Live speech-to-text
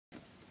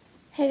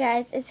Hey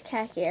guys, it's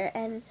Kat here,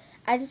 and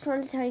I just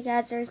wanted to tell you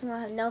guys the reason why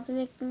I have not been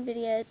making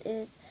videos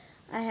is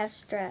I have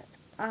strep.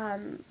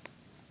 That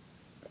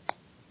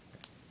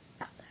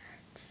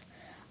hurts.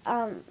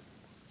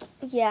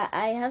 Yeah,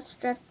 I have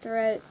strep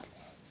throat,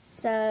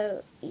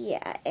 so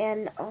yeah,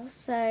 and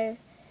also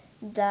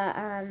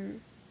the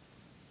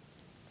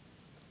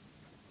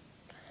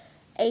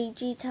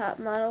AG Top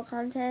Model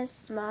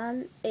Contest,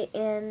 it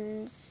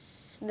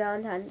ends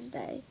Valentine's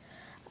Day.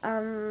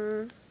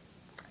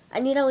 I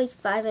need at least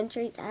 5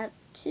 entries. I have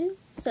 2,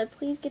 so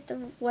please get the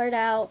word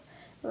out.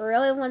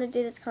 Really want to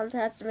do this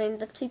contest. I mean,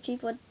 the 2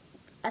 people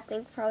I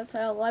think probably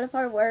put a lot of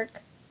hard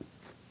work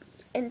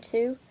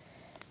into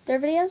their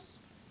videos.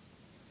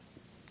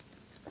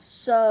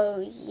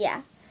 So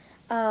yeah,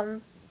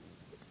 um,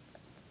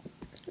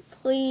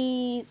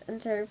 please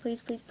enter.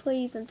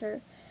 Please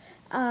enter.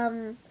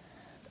 Um,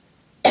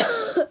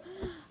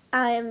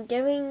 I am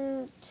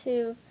going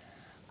to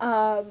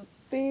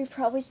be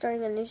probably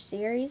starting a new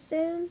series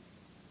soon.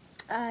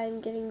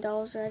 I'm getting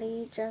dolls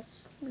ready,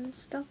 just and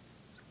stuff.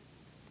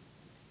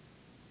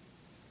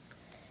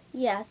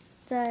 Yes,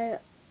 so,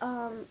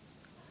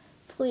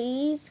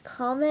 please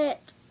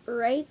comment,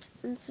 rate,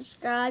 and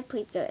subscribe.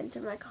 Please go into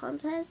my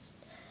contest.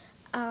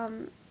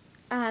 I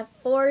have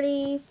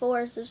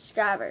 44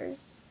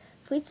 subscribers.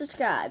 Please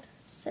subscribe.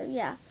 So,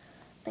 yeah.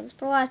 Thanks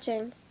for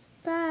watching.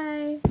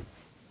 Bye.